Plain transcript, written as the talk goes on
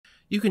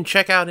You can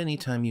check out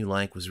anytime you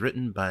like was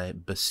written by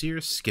Basir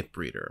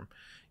Skipreader.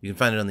 You can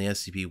find it on the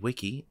SCP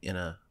Wiki in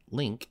a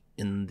link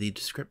in the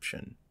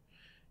description.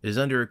 It is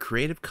under a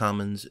Creative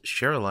Commons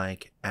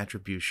Share-alike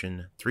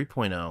Attribution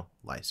 3.0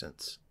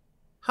 license.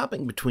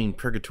 Hopping between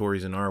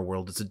purgatories in our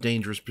world is a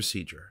dangerous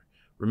procedure.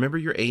 Remember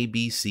your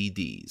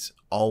ABCDs.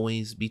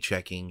 Always be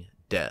checking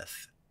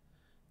death.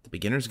 The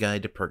Beginner's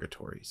Guide to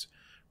Purgatories,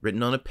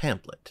 written on a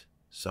pamphlet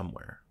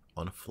somewhere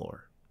on a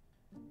floor.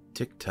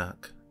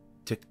 Tick-tock,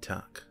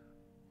 tick-tock.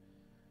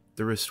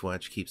 The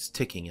wristwatch keeps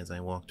ticking as I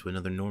walk to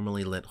another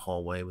normally lit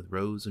hallway with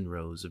rows and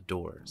rows of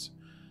doors.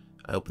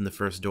 I open the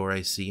first door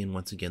I see, and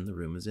once again the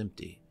room is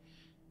empty.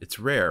 It's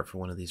rare for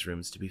one of these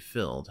rooms to be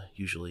filled.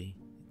 Usually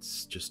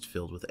it's just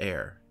filled with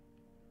air.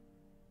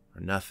 Or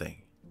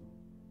nothing.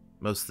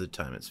 Most of the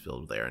time it's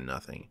filled with air and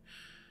nothing.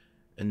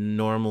 A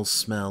normal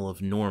smell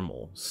of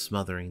normal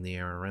smothering the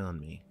air around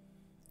me.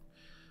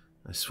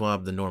 I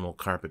swab the normal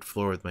carpet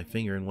floor with my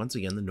finger, and once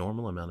again the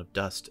normal amount of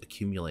dust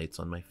accumulates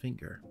on my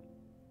finger.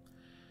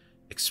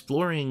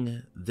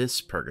 Exploring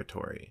this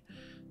purgatory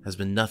has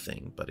been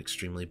nothing but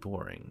extremely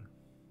boring.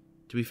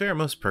 To be fair,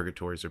 most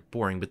purgatories are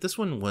boring, but this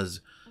one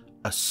was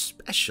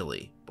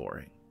especially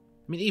boring.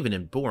 I mean, even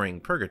in boring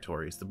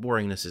purgatories, the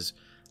boringness is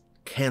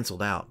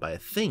cancelled out by a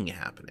thing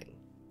happening,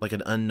 like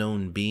an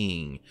unknown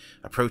being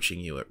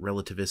approaching you at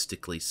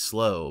relativistically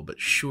slow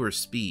but sure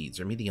speeds,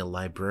 or meeting a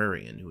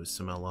librarian who has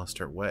somehow lost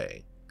her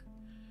way.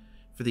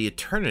 For the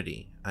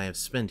eternity I have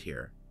spent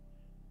here,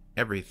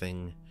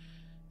 everything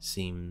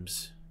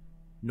seems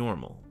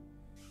normal.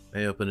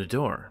 I open a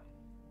door.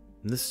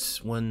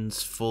 This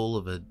one's full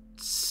of a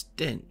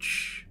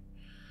stench.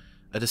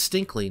 A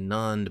distinctly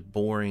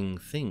non-boring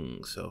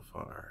thing so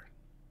far.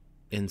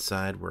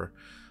 Inside were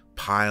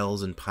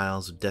piles and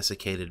piles of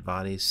desiccated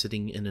bodies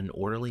sitting in an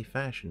orderly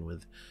fashion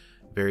with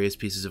various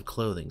pieces of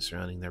clothing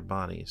surrounding their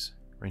bodies,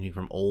 ranging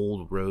from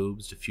old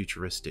robes to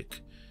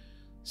futuristic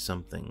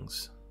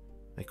somethings.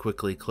 I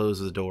quickly close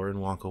the door and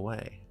walk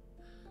away.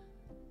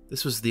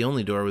 This was the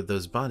only door with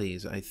those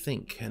bodies, I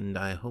think, and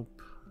I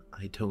hope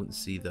I don't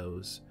see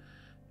those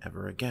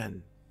ever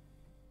again.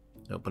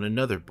 I open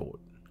another door,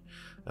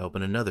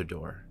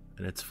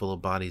 and it's full of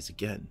bodies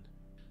again.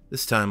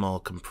 This time all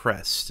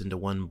compressed into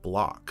one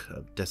block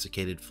of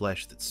desiccated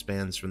flesh that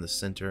spans from the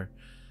center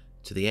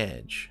to the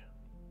edge.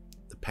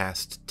 The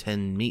past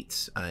 10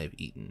 meats I've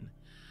eaten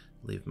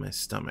leave my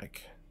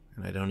stomach,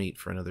 and I don't eat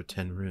for another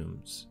 10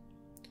 rooms.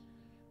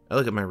 I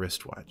look at my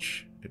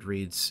wristwatch. It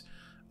reads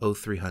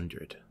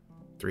 0300,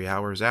 3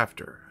 hours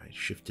after I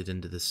shifted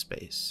into this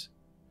space.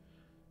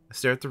 I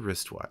stare at the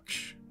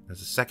wristwatch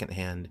as a second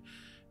hand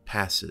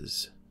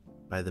passes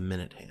by the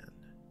minute hand.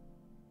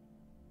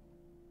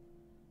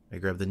 I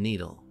grab the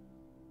needle.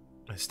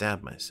 I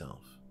stab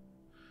myself.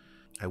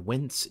 I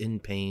wince in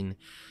pain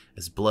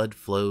as blood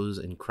flows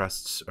and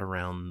crusts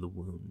around the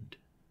wound.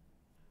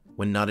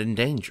 When not in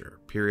danger,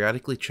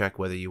 periodically check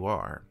whether you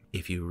are.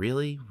 If you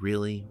really,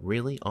 really,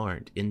 really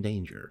aren't in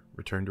danger,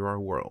 return to our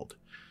world.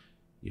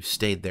 You've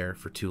stayed there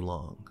for too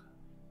long.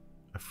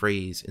 A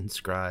phrase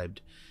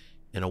inscribed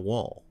in a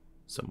wall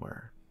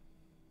somewhere.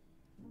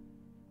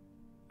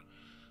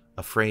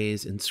 A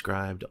phrase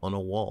inscribed on a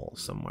wall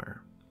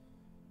somewhere.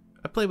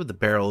 I play with the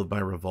barrel of my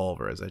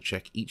revolver as I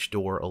check each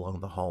door along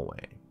the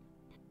hallway.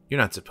 You're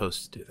not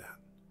supposed to do that,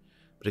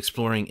 but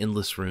exploring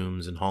endless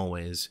rooms and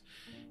hallways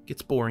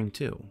gets boring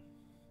too.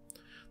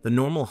 The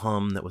normal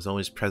hum that was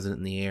always present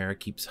in the air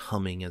keeps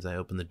humming as I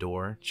open the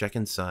door, check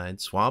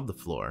inside, swab the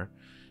floor,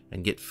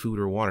 and get food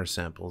or water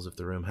samples if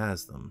the room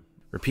has them.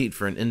 Repeat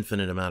for an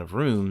infinite amount of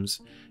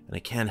rooms, and I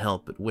can't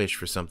help but wish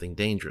for something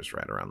dangerous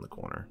right around the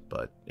corner.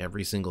 But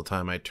every single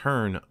time I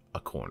turn a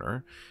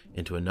corner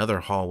into another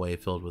hallway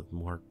filled with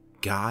more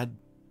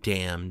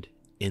goddamned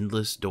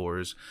endless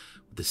doors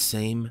with the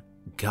same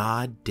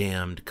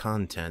goddamned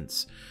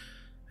contents,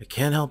 I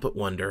can't help but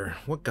wonder,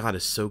 what god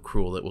is so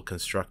cruel that will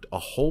construct a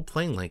whole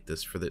plane like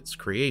this for its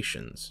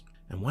creations?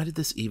 And why did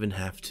this even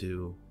have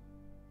to...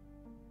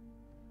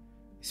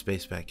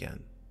 Space back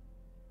in.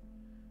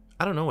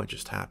 I don't know what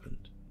just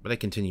happened, but I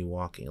continue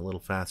walking a little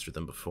faster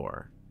than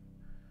before.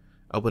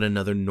 I open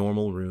another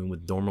normal room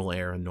with normal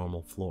air and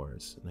normal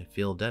floors, and I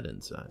feel dead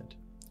inside.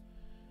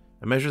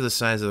 I measure the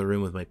size of the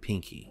room with my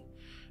pinky,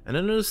 and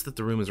I notice that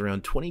the room is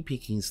around 20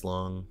 pinkies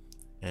long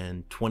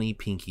and 20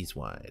 pinkies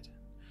wide.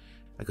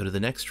 I go to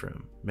the next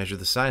room, measure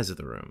the size of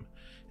the room,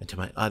 and to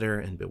my utter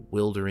and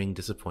bewildering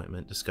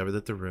disappointment, discover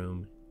that the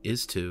room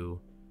is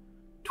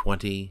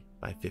 20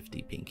 by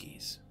 50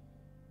 pinkies.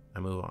 I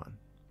move on.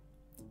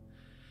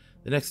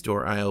 The next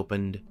door I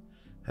opened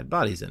had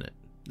bodies in it,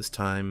 this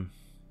time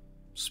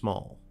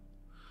small.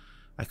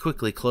 I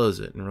quickly close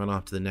it and run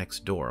off to the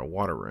next door, a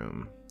water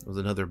room. There was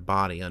another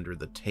body under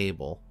the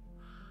table,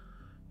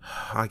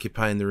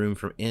 occupying the room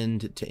from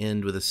end to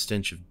end with a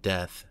stench of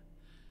death.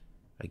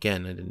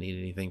 Again, I didn't need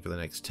anything for the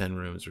next 10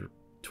 rooms or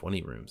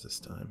 20 rooms this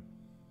time.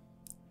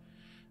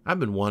 I've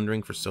been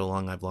wandering for so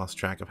long I've lost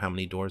track of how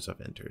many doors I've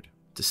entered.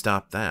 To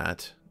stop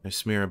that, I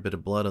smear a bit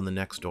of blood on the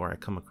next door I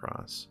come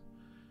across.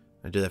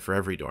 I do that for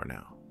every door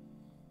now.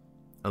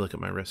 I look at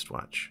my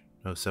wristwatch.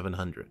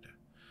 0700.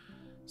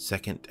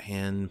 Second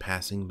hand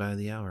passing by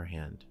the hour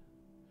hand.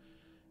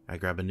 I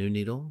grab a new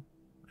needle,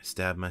 I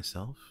stab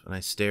myself, and I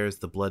stare as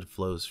the blood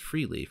flows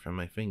freely from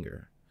my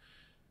finger.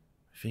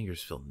 My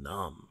fingers feel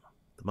numb.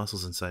 The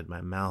muscles inside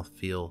my mouth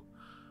feel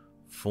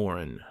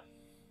foreign.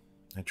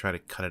 I try to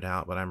cut it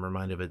out, but I'm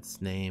reminded of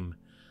its name.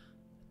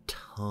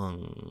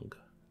 Tongue.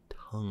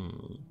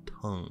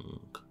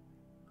 Tongue.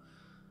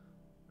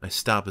 I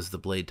stop as the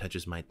blade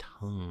touches my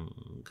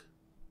tongue.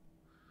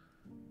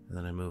 And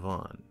then I move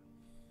on.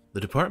 The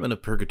Department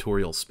of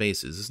Purgatorial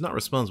Spaces is not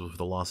responsible for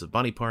the loss of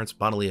body parts,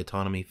 bodily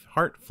autonomy,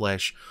 heart,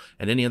 flesh,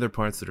 and any other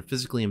parts that are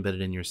physically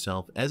embedded in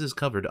yourself, as is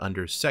covered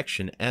under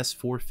Section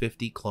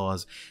S450,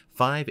 Clause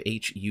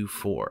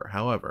 5HU4.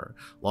 However,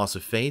 loss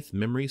of faith,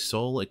 memory,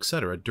 soul,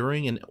 etc.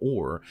 during and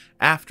or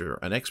after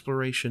an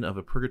exploration of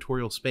a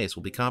purgatorial space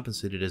will be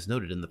compensated as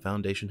noted in the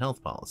Foundation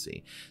Health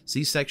Policy.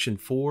 See Section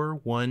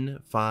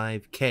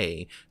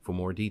 415K for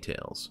more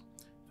details.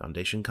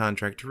 Foundation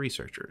Contract to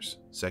Researchers,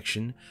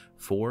 Section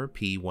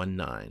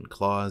 4P19,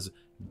 Clause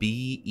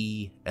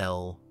BEL1.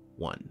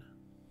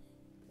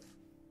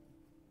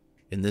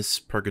 In this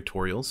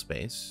purgatorial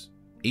space,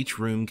 each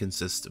room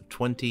consists of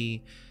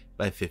 20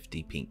 by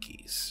 50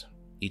 pinkies.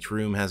 Each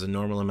room has a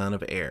normal amount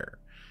of air.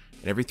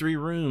 In every 3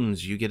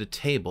 rooms, you get a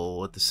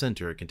table at the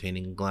center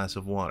containing a glass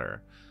of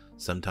water.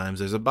 Sometimes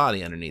there's a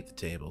body underneath the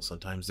table,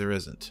 sometimes there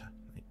isn't,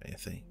 I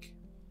think.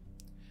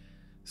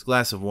 This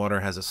glass of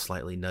water has a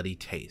slightly nutty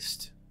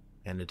taste,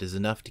 and it is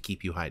enough to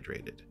keep you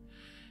hydrated.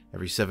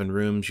 Every 7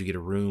 rooms, you get a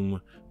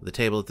room with a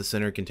table at the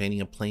center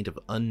containing a plate of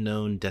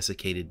unknown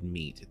desiccated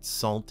meat. It's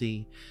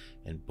salty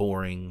and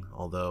boring,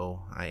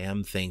 although I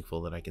am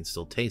thankful that I can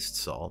still taste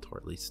salt, or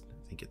at least I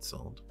think it's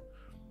salt.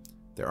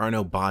 There are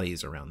no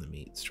bodies around the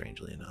meat,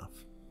 strangely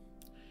enough.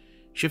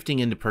 Shifting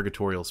into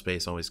purgatorial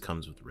space always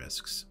comes with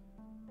risks.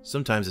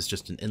 Sometimes it's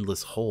just an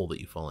endless hole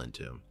that you fall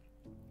into,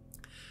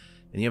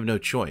 and you have no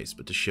choice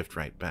but to shift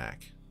right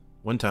back.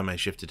 One time I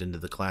shifted into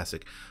the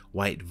classic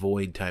white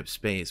void type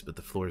space, but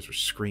the floors were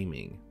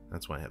screaming.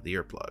 That's why I have the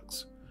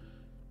earplugs.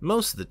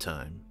 Most of the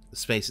time, the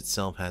space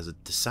itself has a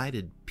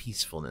decided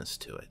peacefulness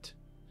to it,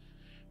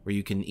 where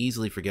you can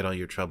easily forget all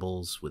your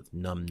troubles with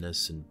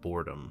numbness and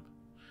boredom.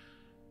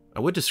 I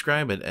would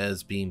describe it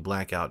as being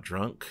blackout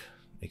drunk,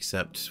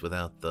 except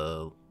without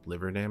the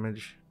liver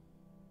damage.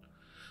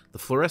 The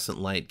fluorescent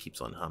light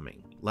keeps on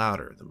humming,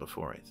 louder than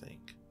before, I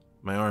think.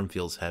 My arm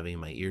feels heavy,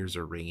 my ears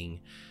are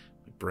ringing,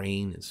 my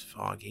brain is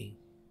foggy.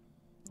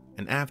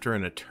 And after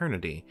an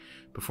eternity,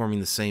 performing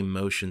the same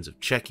motions of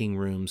checking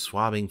rooms,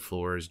 swabbing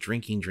floors,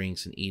 drinking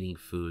drinks, and eating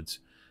foods,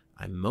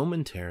 I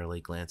momentarily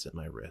glance at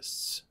my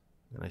wrists,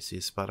 and I see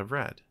a spot of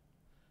red.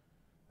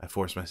 I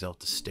force myself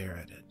to stare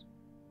at it.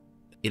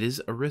 It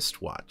is a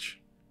wristwatch,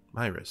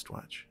 my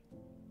wristwatch.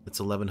 It's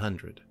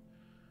 1100,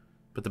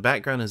 but the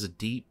background is a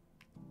deep,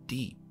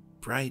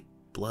 bright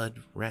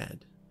blood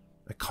red.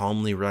 I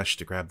calmly rush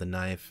to grab the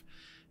knife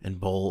and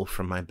bowl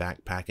from my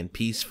backpack and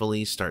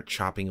peacefully start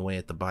chopping away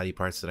at the body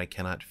parts that I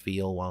cannot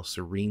feel while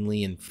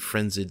serenely and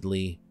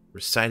frenziedly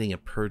reciting a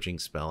purging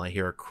spell. I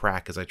hear a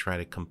crack as I try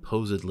to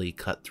composedly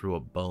cut through a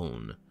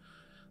bone.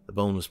 The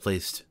bone was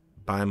placed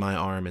by my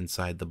arm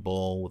inside the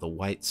bowl with a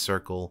white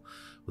circle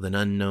with an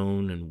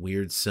unknown and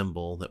weird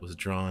symbol that was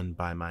drawn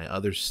by my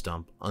other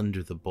stump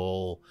under the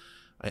bowl.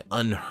 I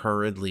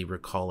unhurriedly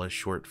recall a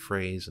short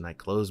phrase and I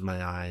close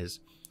my eyes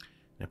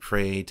and I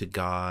pray to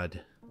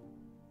God,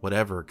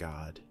 whatever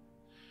God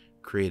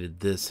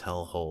created this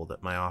hellhole,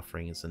 that my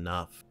offering is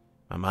enough.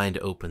 My mind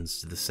opens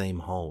to the same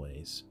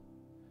hallways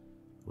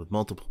with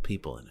multiple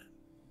people in it.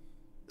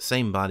 The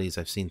same bodies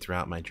I've seen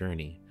throughout my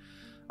journey.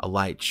 A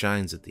light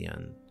shines at the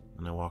end,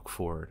 and I walk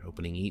forward,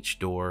 opening each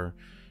door,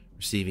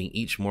 receiving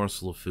each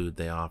morsel of food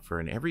they offer,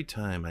 and every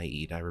time I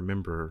eat, I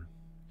remember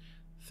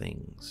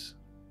things.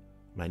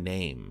 My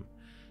name,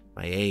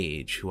 my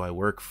age, who I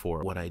work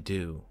for, what I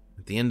do.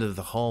 At the end of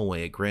the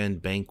hallway, a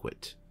grand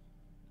banquet.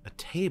 A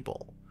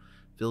table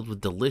filled with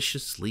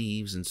delicious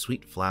leaves and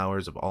sweet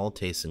flowers of all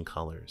tastes and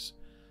colors.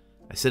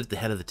 I sit at the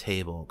head of the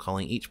table,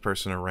 calling each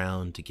person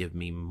around to give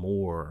me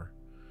more,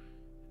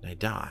 and I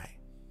die.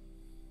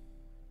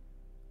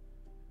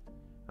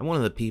 I'm one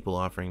of the people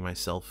offering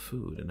myself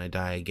food, and I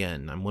die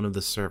again. I'm one of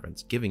the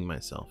servants giving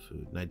myself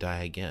food, and I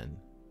die again.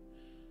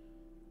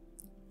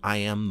 I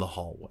am the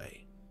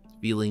hallway,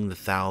 feeling the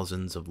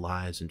thousands of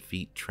lives and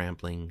feet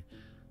trampling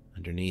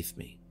underneath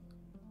me,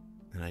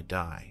 and I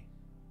die.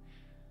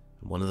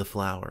 I'm one of the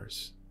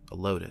flowers, a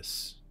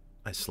lotus.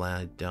 I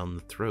slide down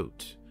the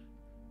throat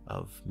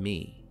of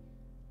me.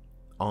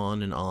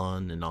 On and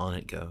on and on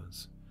it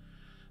goes,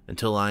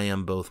 until I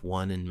am both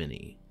one and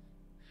many,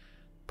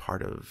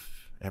 part of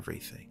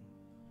everything,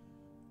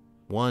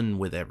 one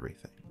with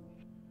everything,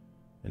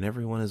 and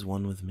everyone is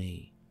one with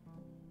me.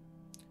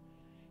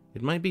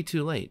 It might be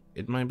too late,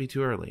 it might be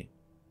too early.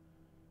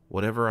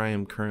 Whatever I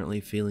am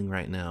currently feeling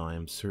right now, I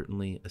am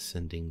certainly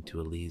ascending to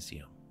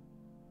Elysium.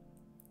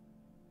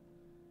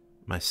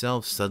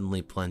 Myself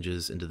suddenly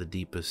plunges into the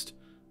deepest,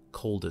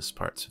 coldest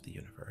parts of the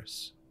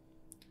universe.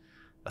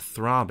 A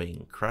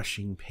throbbing,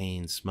 crushing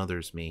pain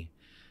smothers me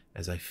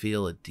as I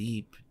feel a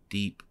deep,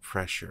 deep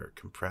pressure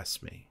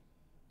compress me.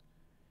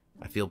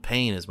 I feel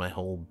pain as my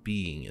whole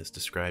being is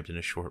described in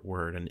a short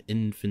word, an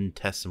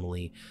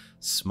infinitesimally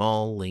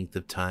small length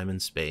of time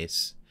and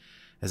space,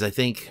 as I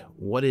think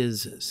what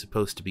is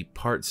supposed to be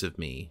parts of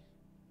me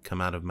come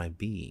out of my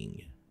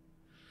being.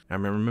 I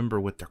remember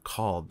what they're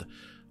called: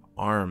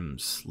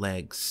 arms,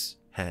 legs,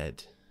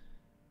 head.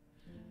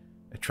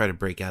 I try to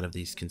break out of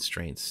these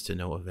constraints to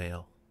no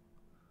avail.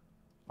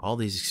 All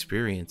these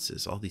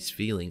experiences, all these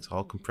feelings,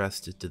 all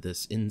compressed into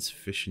this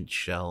insufficient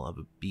shell of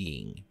a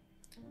being.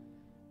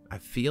 I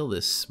feel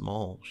this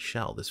small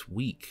shell, this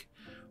weak,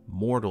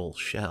 mortal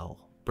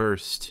shell,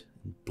 burst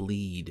and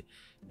bleed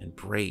and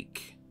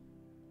break,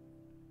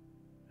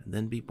 and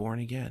then be born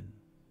again.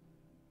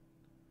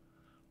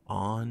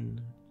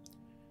 On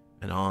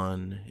and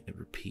on it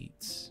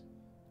repeats,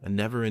 a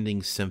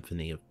never-ending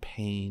symphony of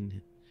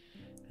pain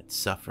and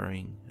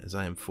suffering as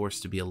I am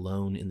forced to be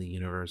alone in the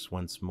universe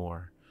once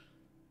more,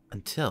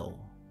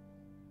 until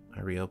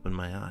I reopen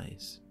my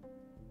eyes,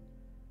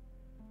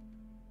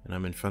 and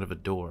I'm in front of a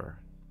door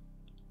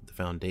with the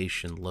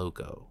Foundation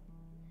logo.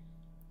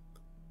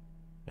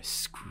 I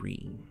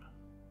scream.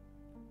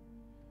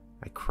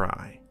 I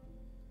cry.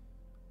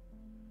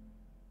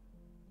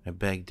 I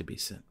beg to be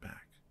sent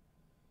back.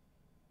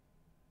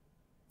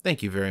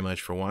 Thank you very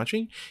much for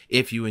watching.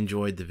 If you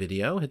enjoyed the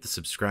video, hit the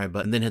subscribe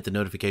button, then hit the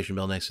notification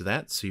bell next to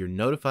that so you're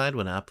notified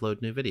when I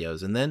upload new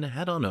videos. And then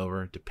head on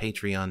over to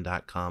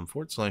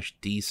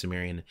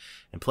patreon.com/DCimmerian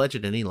and pledge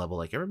at any level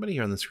like everybody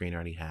here on the screen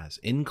already has,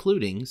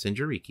 including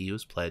Sinjariki,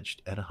 who's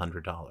pledged at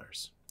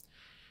 $100.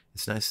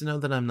 It's nice to know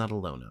that I'm not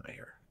alone out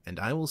here, and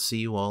I will see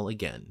you all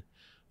again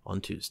on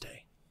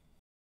Tuesday.